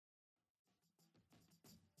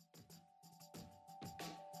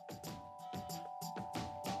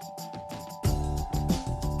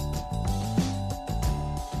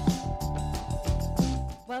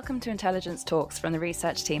Welcome to Intelligence Talks from the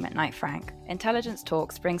research team at Knight Frank. Intelligence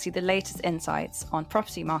Talks brings you the latest insights on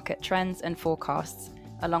property market trends and forecasts,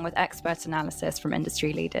 along with expert analysis from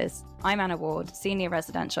industry leaders. I'm Anna Ward, Senior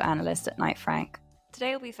Residential Analyst at Knight Frank.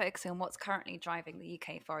 Today we'll be focusing on what's currently driving the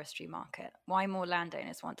UK forestry market, why more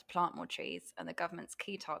landowners want to plant more trees, and the government's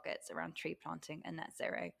key targets around tree planting and net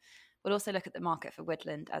zero. We'll also look at the market for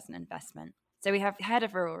woodland as an investment. So we have Head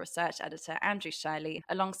of Rural Research Editor Andrew Shirley,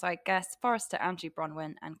 alongside guest Forester Andrew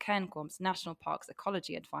Bronwyn and Cairngorms National Parks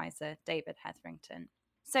Ecology Advisor David Hetherington.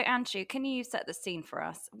 So Andrew, can you set the scene for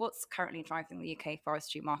us? What's currently driving the UK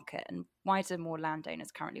forestry market and why do more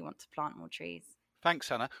landowners currently want to plant more trees?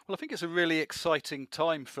 Thanks, Anna. Well, I think it's a really exciting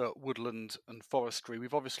time for woodland and forestry.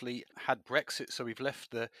 We've obviously had Brexit, so we've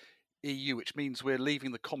left the EU, which means we're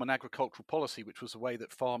leaving the common agricultural policy, which was the way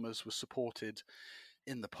that farmers were supported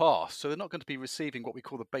in the past. So they're not going to be receiving what we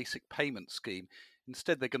call the basic payment scheme.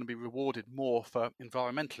 Instead, they're going to be rewarded more for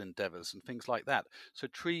environmental endeavours and things like that. So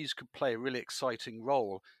trees could play a really exciting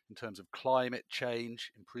role in terms of climate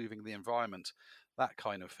change, improving the environment, that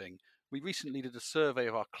kind of thing. We recently did a survey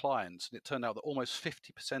of our clients, and it turned out that almost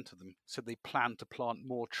 50% of them said they plan to plant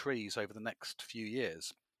more trees over the next few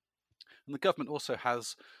years. And the government also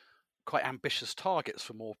has quite ambitious targets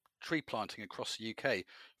for more tree planting across the UK.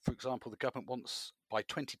 For example, the government wants by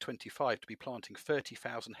 2025 to be planting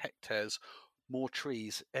 30,000 hectares more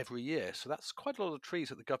trees every year. So that's quite a lot of trees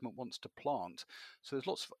that the government wants to plant. So there's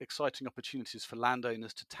lots of exciting opportunities for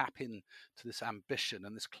landowners to tap in to this ambition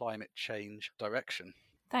and this climate change direction.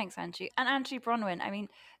 Thanks, Andrew. And Andrew Bronwyn,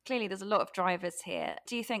 clearly there's a lot of drivers here.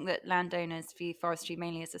 Do you think that landowners view forestry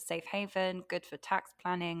mainly as a safe haven, good for tax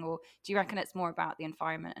planning, or do you reckon it's more about the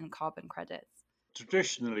environment and carbon credits?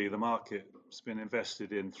 Traditionally, the market's been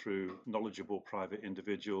invested in through knowledgeable private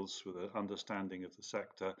individuals with an understanding of the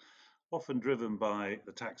sector, often driven by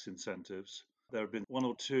the tax incentives. There have been one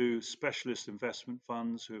or two specialist investment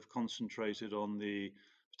funds who have concentrated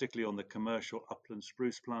particularly on the commercial upland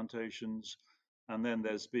spruce plantations. And then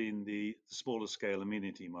there's been the smaller scale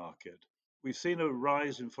amenity market. We've seen a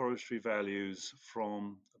rise in forestry values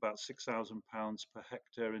from about £6,000 per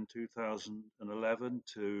hectare in 2011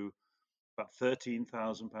 to about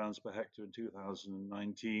 £13,000 per hectare in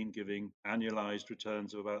 2019, giving annualized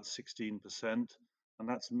returns of about 16%. And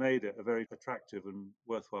that's made it a very attractive and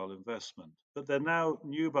worthwhile investment. But there are now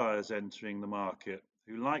new buyers entering the market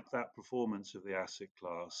who like that performance of the asset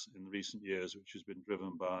class in recent years, which has been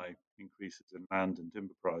driven by increases in land and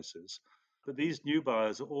timber prices. But these new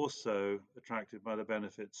buyers are also attracted by the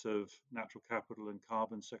benefits of natural capital and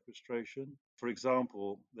carbon sequestration. For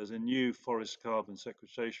example, there's a new forest carbon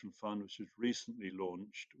sequestration fund which was recently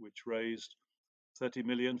launched, which raised 30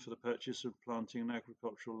 million for the purchase of planting and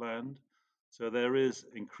agricultural land. So there is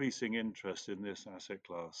increasing interest in this asset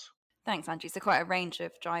class. Thanks, Andrew. So quite a range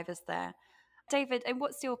of drivers there. David, and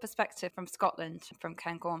what's your perspective from Scotland, from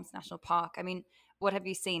Cairngorms National Park? What have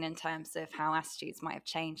you seen in terms of how attitudes might have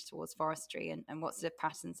changed towards forestry and what sort of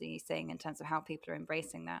patterns are you seeing in terms of how people are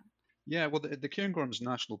embracing that? Yeah, well, the Cairngorms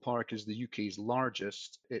National Park is the UK's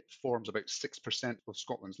largest. It forms about 6% of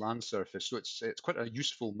Scotland's land surface, so it's quite a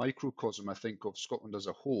useful microcosm, I think, of Scotland as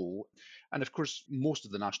a whole. And of course, most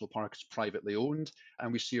of the national park is privately owned,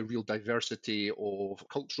 and we see a real diversity of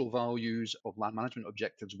cultural values, of land management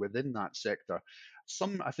objectives within that sector.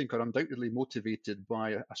 Some, I think, are undoubtedly motivated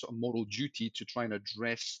by a sort of moral duty to try and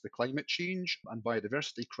address the climate change and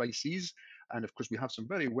biodiversity crises. And of course, we have some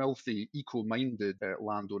very wealthy, eco-minded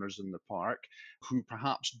landowners in the park who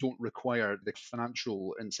perhaps don't require the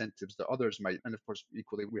financial incentives that others might. And of course,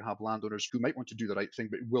 equally, we have landowners who might want to do the right thing,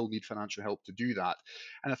 but will need financial help to do that.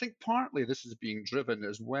 And I think partly this is being driven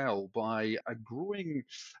as well by a growing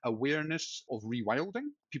awareness of rewilding,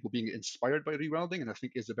 people being inspired by rewilding. And I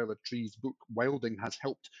think Isabella Tree's book, Wilding, has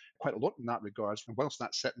helped quite a lot in that regard. And whilst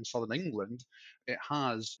that's set in southern England, it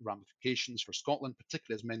has ramifications for Scotland,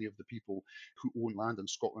 particularly as many of the people who own land in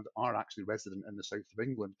Scotland are actually resident in the south of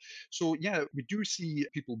England. So yeah, we do see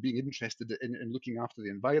people being interested in looking after the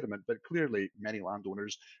environment, but clearly many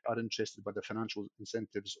landowners are interested by the financial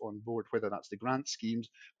incentives on board, whether that's the grant schemes,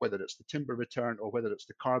 whether it's the timber return, or whether it's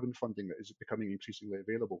the carbon funding that is becoming increasingly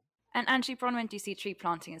available. And Andrew Bronwyn, do you see tree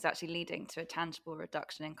planting as actually leading to a tangible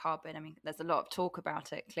reduction in carbon? There's a lot of talk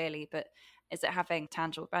about it, clearly, but is it having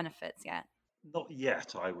tangible benefits yet? Not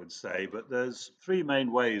yet, I would say, but there's three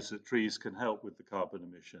main ways that trees can help with the carbon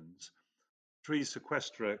emissions. Trees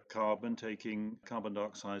sequester carbon, taking carbon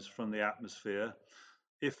dioxide from the atmosphere.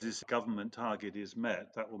 If this government target is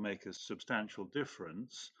met, that will make a substantial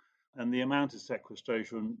difference. And the amount of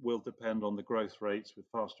sequestration will depend on the growth rates, with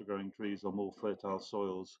faster growing trees or more fertile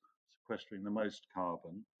soils sequestering the most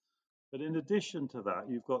carbon. But in addition to that,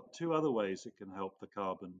 you've got two other ways it can help the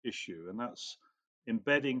carbon issue, and that's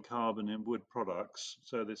embedding carbon in wood products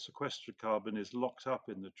so that sequestered carbon is locked up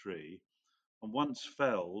in the tree. And once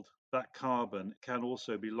felled, that carbon can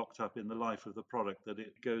also be locked up in the life of the product that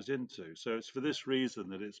it goes into. So it's for this reason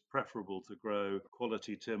that it's preferable to grow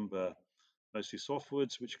quality timber, mostly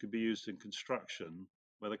softwoods, which could be used in construction,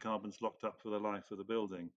 where the carbon's locked up for the life of the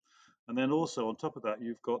building. And then also on top of that,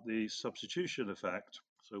 you've got the substitution effect.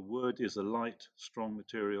 So wood is a light, strong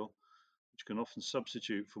material, which can often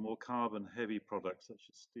substitute for more carbon-heavy products such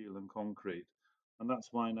as steel and concrete. And that's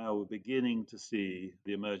why now we're beginning to see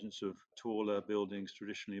the emergence of taller buildings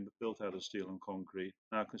traditionally built out of steel and concrete,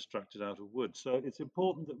 now constructed out of wood. So it's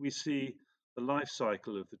important that we see the life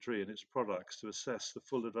cycle of the tree and its products to assess the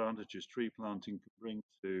full advantages tree planting can bring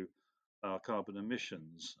to our carbon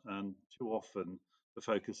emissions. And too often, the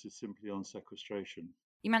focus is simply on sequestration.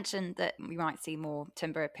 You mentioned that we might see more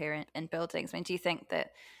timber appear in buildings. I mean, do you think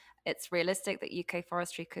that it's realistic that UK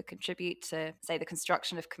forestry could contribute to, say, the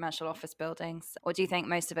construction of commercial office buildings? Or do you think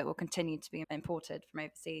most of it will continue to be imported from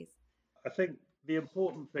overseas? I think the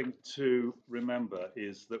important thing to remember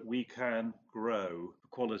is that we can grow the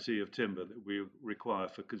quality of timber that we require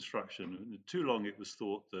for construction. Too long it was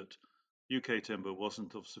thought that UK timber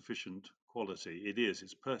wasn't of sufficient quality. It is,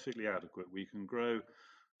 it's perfectly adequate. We can grow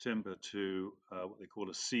timber to what they call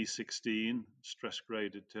a C16, stress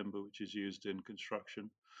graded timber, which is used in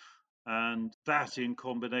construction. And that in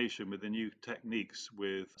combination with the new techniques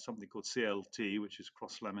with something called CLT, which is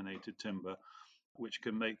cross laminated timber, which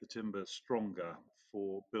can make the timber stronger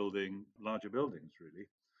for building larger buildings, really.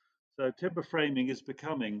 So timber framing is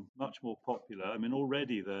becoming much more popular. I mean,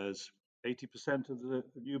 already there's 80% of the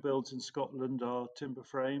new builds in Scotland are timber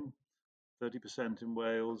frame, 30% in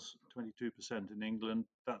Wales, 22% in England.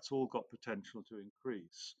 That's all got potential to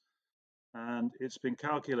increase. And it's been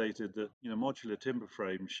calculated that modular timber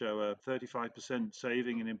frames show a 35%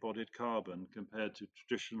 saving in embodied carbon compared to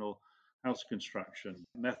traditional house construction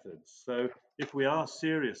methods. So if we are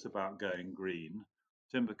serious about going green,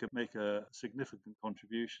 timber could make a significant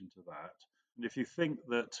contribution to that. And if you think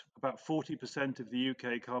that about 40% of the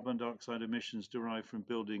UK carbon dioxide emissions derive from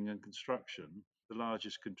building and construction, the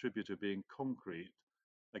largest contributor being concrete,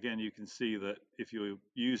 again, you can see that if you're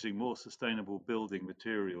using more sustainable building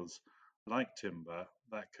materials like timber,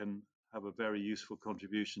 that can have a very useful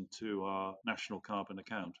contribution to our national carbon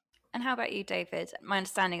account. And how about you, David? My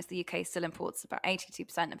understanding is the UK still imports about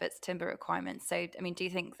 82% of its timber requirements. So, I mean, do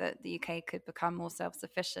you think that the UK could become more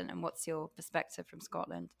self-sufficient? And what's your perspective from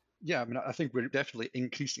Scotland? Yeah, I mean, I think we're definitely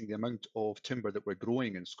increasing the amount of timber that we're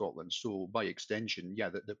growing in Scotland. So, by extension, yeah,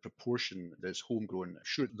 the proportion that's homegrown,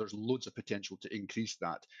 sure, there's loads of potential to increase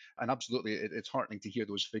that. And absolutely, it's heartening to hear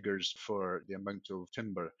those figures for the amount of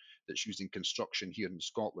timber that's used in construction here in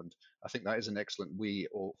Scotland. I think that is an excellent way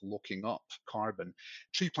of locking up carbon.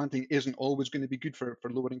 Tree planting isn't always going to be good for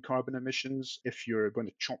lowering carbon emissions. If you're going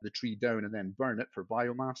to chop the tree down and then burn it for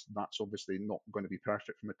biomass, that's obviously not going to be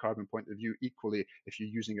perfect from a carbon point of view. Equally, if you're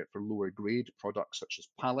using it for lower grade products such as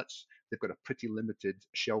pallets, they've got a pretty limited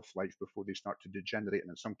shelf life before they start to degenerate, and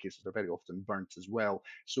in some cases they're very often burnt as well.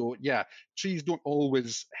 So yeah, trees don't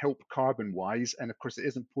always help carbon wise, and of course it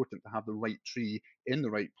is important to have the right tree in the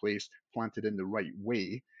right place, planted in the right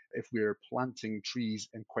way. If we're planting trees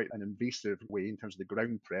in quite an invasive way in terms of the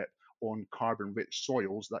ground prep on carbon rich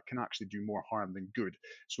soils, that can actually do more harm than good.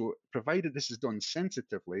 So provided this is done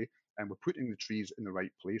sensitively and we're putting the trees in the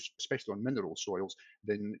right place, especially on mineral soils,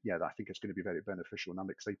 then yeah, I think it's going to be very beneficial, and I'm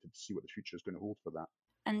excited to see what the future is going to hold for that.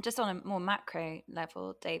 And just on a more macro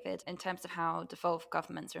level, David, in terms of how devolved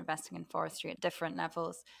governments are investing in forestry at different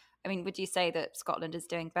levels, I mean, would you say that Scotland is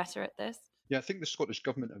doing better at this? Yeah, I think the Scottish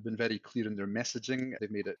Government have been very clear in their messaging.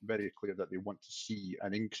 They've made it very clear that they want to see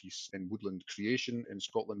an increase in woodland creation in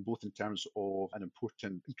Scotland, both in terms of an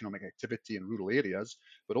important economic activity in rural areas,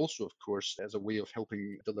 but also, of course, as a way of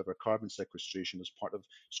helping deliver carbon sequestration as part of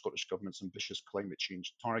Scottish Government's ambitious climate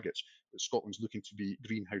change targets. Scotland's looking to be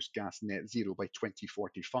greenhouse gas net zero by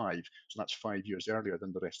 2045, so that's 5 years earlier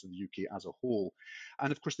than the rest of the UK as a whole.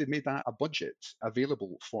 And of course, they've made that a budget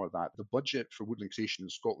available for that. The budget for woodland creation in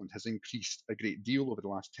Scotland has increased a great deal over the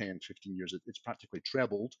last 10, 15 years. It's practically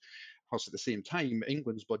trebled, whilst at the same time,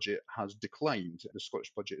 England's budget has declined. The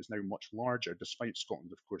Scottish budget is now much larger, despite Scotland,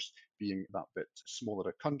 of course, being that bit smaller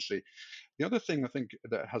a country. The other thing I think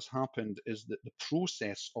that has happened is that the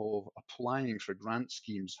process of applying for grant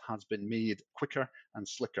schemes has been made quicker and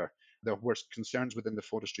slicker. There were concerns within the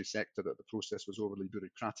forestry sector that the process was overly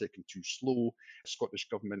bureaucratic and too slow. The Scottish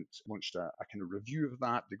Government launched a kind of review of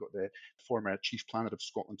that. They got the former Chief Planner of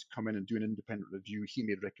Scotland to come in and do an independent review. He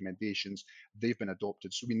made recommendations. They've been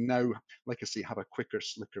adopted. So we now, like I say, have a quicker,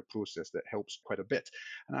 slicker process that helps quite a bit.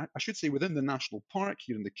 And I should say within the national park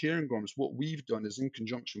here in the Cairngorms, what we've done is in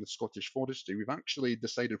conjunction with Scottish Forestry, we've actually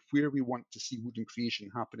decided where we want to see woodland creation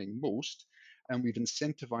happening most, and we've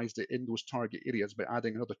incentivised it in those target areas by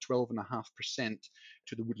adding another 12.5%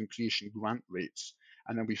 to the woodland creation grant rates.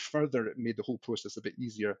 And then we further made the whole process a bit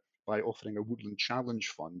easier by offering a woodland challenge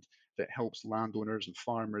fund that helps landowners and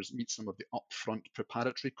farmers meet some of the upfront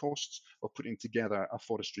preparatory costs of putting together a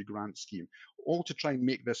forestry grant scheme, all to try and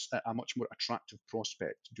make this a much more attractive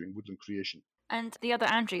prospect doing woodland creation. And the other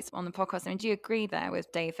Andrews on the podcast, do you agree there with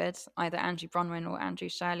David, either Andrew Bronwyn or Andrew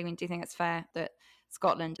Shirley? Do you think it's fair that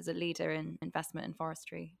Scotland is a leader in investment in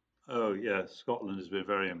forestry? Oh, yeah. Scotland has been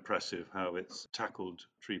very impressive how it's tackled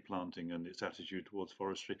tree planting and its attitude towards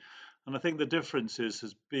forestry. And I think the difference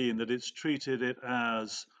has been that it's treated it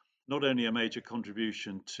as not only a major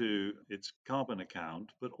contribution to its carbon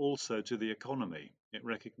account, but also to the economy. It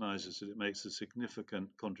recognises that it makes a significant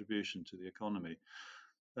contribution to the economy.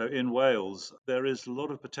 In Wales, there is a lot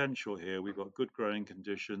of potential here. We've got good growing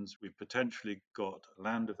conditions. We've potentially got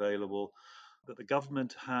land available, but the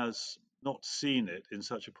government has not seen it in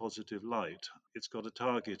such a positive light. It's got a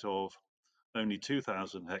target of only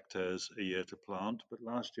 2,000 hectares a year to plant, but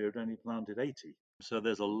last year it only planted 80. So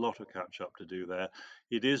there's a lot of catch up to do there.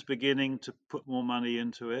 It is beginning to put more money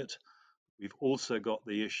into it. We've also got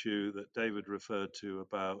the issue that David referred to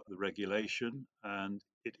about the regulation, and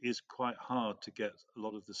it is quite hard to get a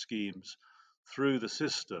lot of the schemes through the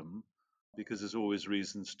system because there's always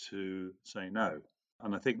reasons to say no.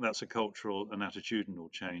 And I think that's a cultural and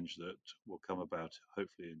attitudinal change that will come about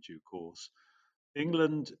hopefully in due course.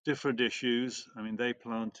 England, different issues. I mean, they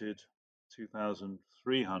planted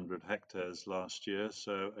 2,300 hectares last year.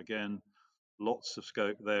 So again, lots of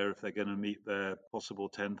scope there if they're going to meet their possible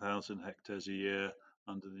 10,000 hectares a year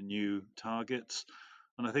under the new targets.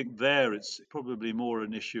 And I think there it's probably more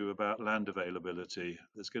an issue about land availability.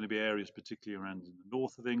 There's going to be areas, particularly around in the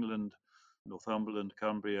north of England, Northumberland,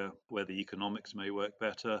 Cumbria, where the economics may work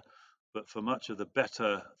better. But for much of the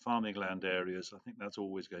better farming land areas, I think that's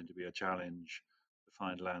always going to be a challenge to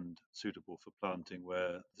find land suitable for planting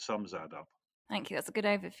where the sums add up. Thank you. That's a good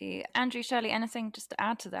overview. Andrew, Shirley, anything just to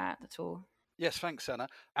add to that at all? Yes, thanks, Anna.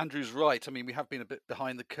 Andrew's right. I mean, we have been a bit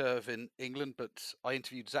behind the curve in England, but I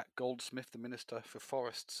interviewed Zach Goldsmith, the Minister for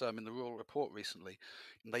Forests, in the Rural Report recently,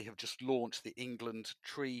 and they have just launched the England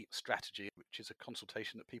Tree Strategy, which is a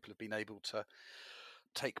consultation that people have been able to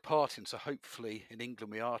take part in. So hopefully in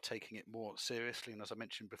England we are taking it more seriously. And as I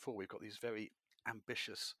mentioned before, we've got these very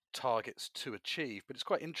ambitious targets to achieve. But it's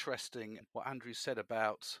quite interesting what Andrew said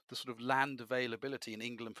about the sort of land availability in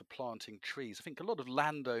England for planting trees. I think a lot of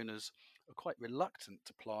landowners are quite reluctant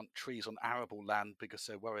to plant trees on arable land because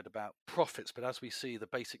they're worried about profits. But as we see the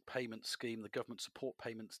basic payment scheme, the government support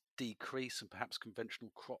payments decrease and perhaps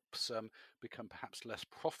conventional crops become perhaps less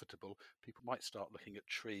profitable, people might start looking at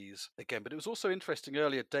trees again. But it was also interesting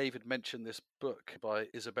earlier, David mentioned this book by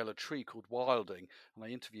Isabella Tree called Wilding, and I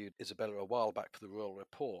interviewed Isabella a while back for the Rural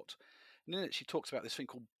Report. And in it, she talks about this thing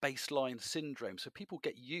called baseline syndrome. So people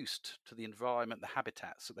get used to the environment, the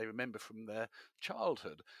habitats that they remember from their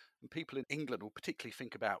childhood. And people in England will particularly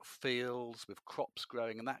think about fields with crops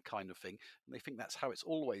growing and that kind of thing. And they think that's how it's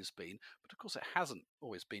always been. But of course, it hasn't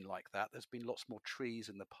always been like that. There's been lots more trees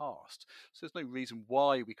in the past. So there's no reason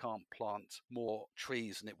why we can't plant more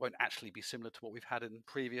trees and it won't actually be similar to what we've had in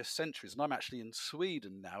previous centuries. And I'm actually in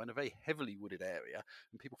Sweden now in a very heavily wooded area.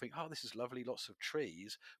 And people think, oh, this is lovely, lots of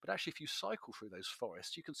trees. But actually, if you cycle through those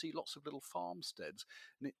forests, you can see lots of little farmsteads.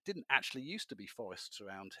 And it didn't actually used to be forests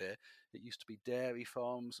around here. It used to be dairy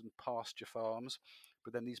farms and pasture farms,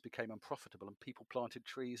 but then these became unprofitable and people planted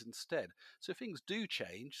trees instead. So things do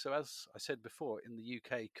change. So as I said before, in the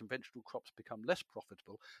UK, conventional crops become less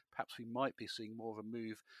profitable. Perhaps we might be seeing more of a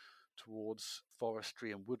move towards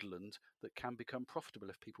forestry and woodland that can become profitable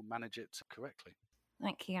if people manage it correctly.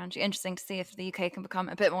 Thank you, Andrew. Interesting to see if the UK can become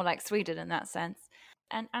a bit more like Sweden in that sense.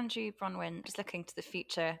 And Andrew Bronwyn, just looking to the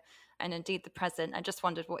future and indeed the present, I just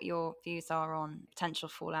wondered what your views are on potential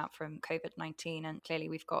fallout from COVID-19. And clearly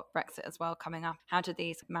we've got Brexit as well coming up. How do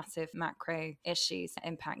these massive macro issues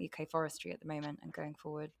impact UK forestry at the moment and going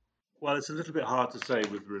forward? Well, it's a little bit hard to say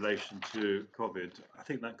with relation to COVID. I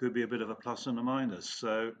think that could be a bit of a plus and a minus.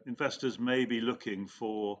 So investors may be looking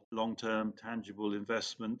for long-term tangible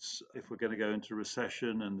investments if we're going to go into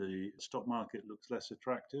recession and the stock market looks less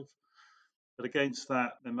attractive. But against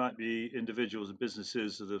that, there might be individuals and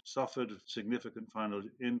businesses that have suffered significant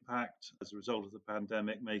financial impact as a result of the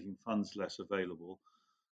pandemic, making funds less available.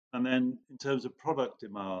 And then in terms of product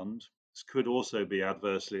demand, this could also be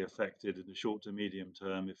adversely affected in the short to medium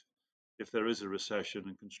term if there is a recession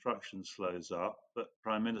and construction slows up. But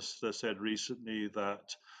Prime Minister said recently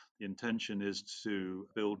that the intention is to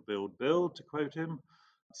build, build, build, to quote him.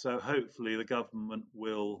 So hopefully the government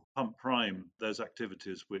will pump prime those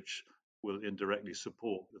activities which will indirectly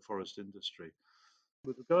support the forest industry.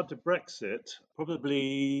 With regard to Brexit,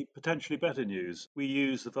 probably potentially better news. We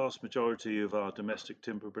use the vast majority of our domestic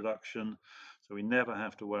timber production, so we never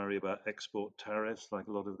have to worry about export tariffs like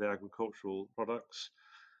a lot of the agricultural products.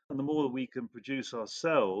 And the more we can produce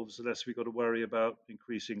ourselves, the less we've got to worry about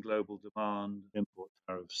increasing global demand, import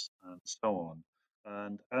tariffs, and so on.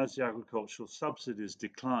 And as the agricultural subsidies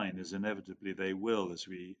decline, as inevitably they will, as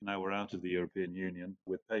we're out of the European Union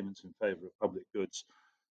with payments in favour of public goods,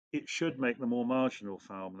 it should make the more marginal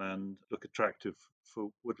farmland look attractive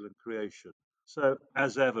for woodland creation. So,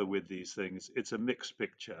 as ever with these things, it's a mixed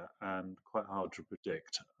picture and quite hard to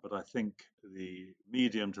predict. But I think the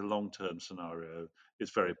medium to long term scenario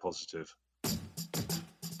is very positive.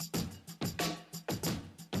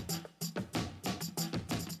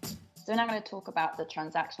 So we're now going to talk about the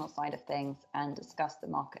transactional side of things and discuss the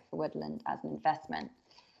market for woodland as an investment.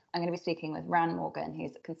 I'm going to be speaking with Ran Morgan,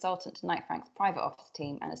 who's a consultant to Knight Frank's private office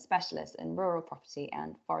team and a specialist in rural property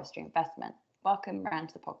and forestry investment. Welcome, Ran,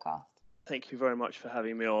 to the podcast. Thank you very much for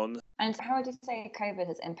having me on. And how would you say COVID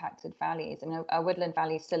has impacted values? I mean, are woodland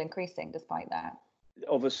values still increasing despite that?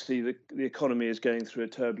 Obviously, the economy is going through a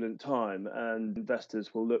turbulent time, and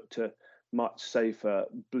investors will look to much safer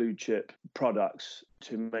blue chip products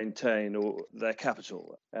to maintain their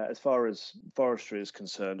capital. As far as forestry is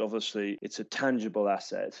concerned, obviously it's a tangible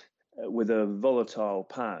asset with a volatile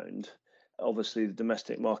pound. Obviously the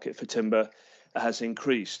domestic market for timber has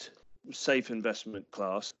increased. Safe investment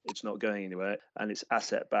class, it's not going anywhere, and it's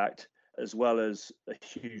asset backed, as well as a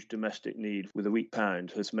huge domestic need with a weak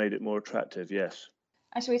pound has made it more attractive, yes.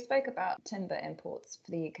 Actually, we spoke about timber imports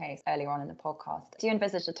for the UK earlier on in the podcast. Do you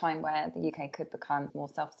envisage a time where the UK could become more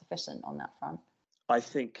self-sufficient on that front? I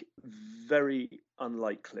think very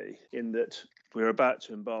unlikely, in that we're about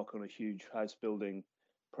to embark on a huge house building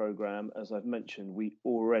programme. As I've mentioned, we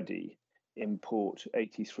already import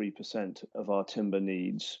 83% of our timber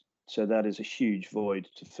needs. So that is a huge void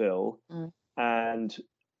to fill. And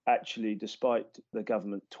actually, despite the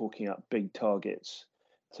government talking up big targets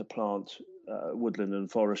to plant woodland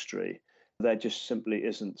and forestry, there just simply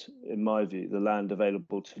isn't, in my view, the land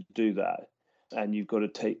available to do that. And you've got to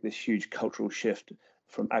take this huge cultural shift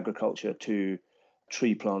from agriculture to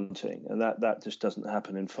tree planting. And that just doesn't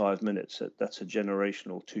happen in 5 minutes. That's a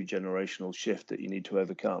two-generational shift that you need to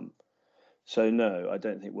overcome. So no, I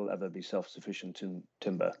don't think we'll ever be self-sufficient in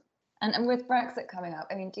timber. And with Brexit coming up,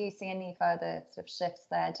 I mean, do you see any further sort of shifts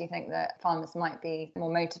there? Do you think that farmers might be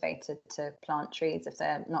more motivated to plant trees if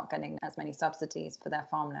they're not getting as many subsidies for their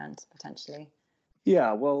farmland, potentially?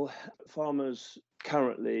 Yeah, well, farmers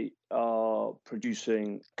currently are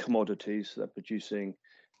producing commodities. They're producing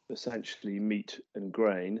essentially meat and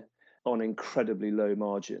grain on incredibly low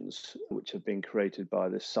margins, which have been created by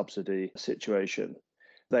this subsidy situation.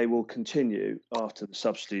 They will continue, after the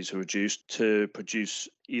subsidies are reduced, to produce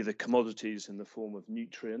either commodities in the form of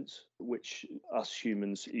nutrients, which us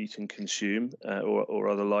humans eat and consume, or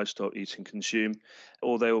other livestock eat and consume,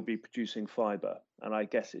 or they will be producing fibre. And I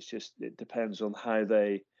guess it depends on how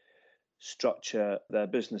they structure their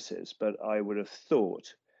businesses. But I would have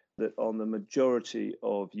thought that on the majority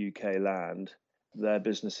of UK land, their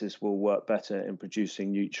businesses will work better in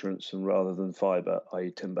producing nutrients rather than fibre,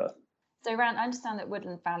 i.e. timber. So, Ran, I understand that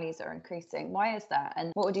woodland values are increasing. Why is that?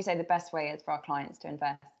 And what would you say the best way is for our clients to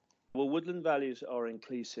invest? Well, woodland values are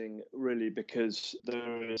increasing really because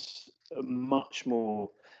there is a much more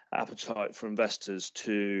appetite for investors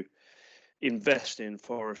to invest in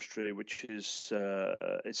forestry, which is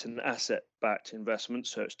it's an asset-backed investment,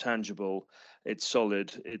 so it's tangible, it's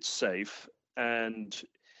solid, it's safe, and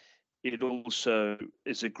it also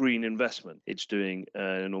is a green investment. It's doing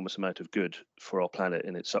an enormous amount of good for our planet,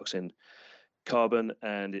 and it sucks in carbon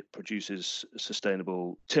and it produces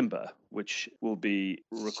sustainable timber, which will be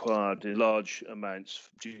required in large amounts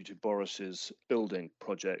due to Boris's building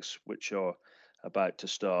projects, which are about to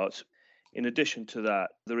start. In addition to that,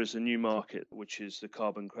 there is a new market, which is the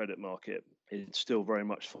carbon credit market. It's still very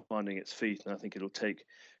much finding its feet, and I think it'll take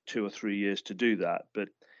 2 or 3 years to do that. But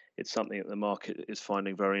it's something that the market is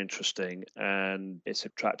finding very interesting, and it's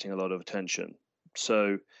attracting a lot of attention.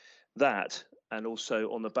 So that, and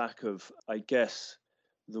also on the back of, I guess,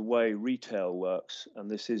 the way retail works, and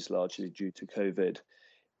this is largely due to COVID,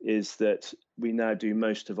 is that we now do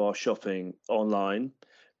most of our shopping online,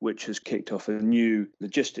 which has kicked off a new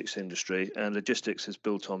logistics industry. And logistics is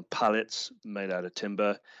built on pallets made out of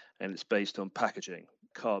timber, and it's based on packaging,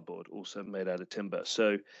 cardboard, also made out of timber.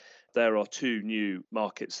 So there are two new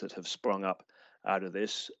markets that have sprung up out of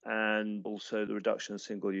this, and also the reduction of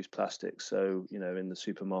single-use plastics. So, in the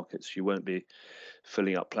supermarkets, you won't be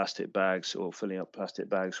filling up plastic bags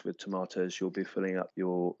with tomatoes. You'll be filling up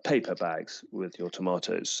your paper bags with your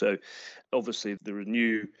tomatoes. So obviously there are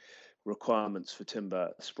new requirements for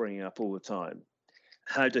timber springing up all the time.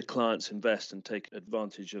 How do clients invest and take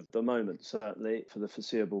advantage of the moment? Certainly for the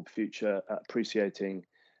foreseeable future, appreciating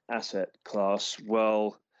asset class.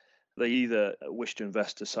 Well, they either wish to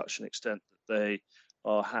invest to such an extent that they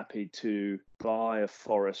are happy to buy a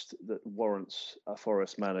forest that warrants a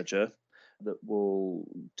forest manager that will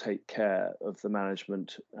take care of the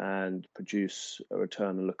management and produce a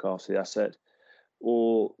return and look after the asset,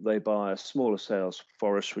 or they buy a smaller scale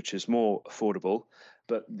forest which is more affordable,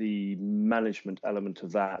 but the management element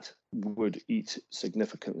of that would eat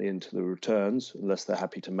significantly into the returns unless they're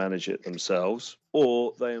happy to manage it themselves,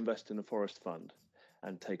 or they invest in a forest fund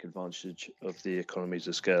and take advantage of the economies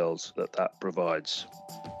of scales that provides.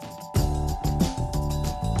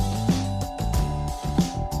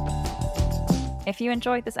 If you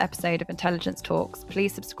enjoyed this episode of Intelligence Talks,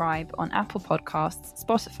 please subscribe on Apple Podcasts,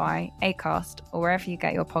 Spotify, Acast, or wherever you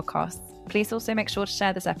get your podcasts. Please also make sure to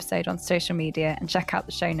share this episode on social media and check out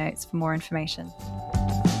the show notes for more information.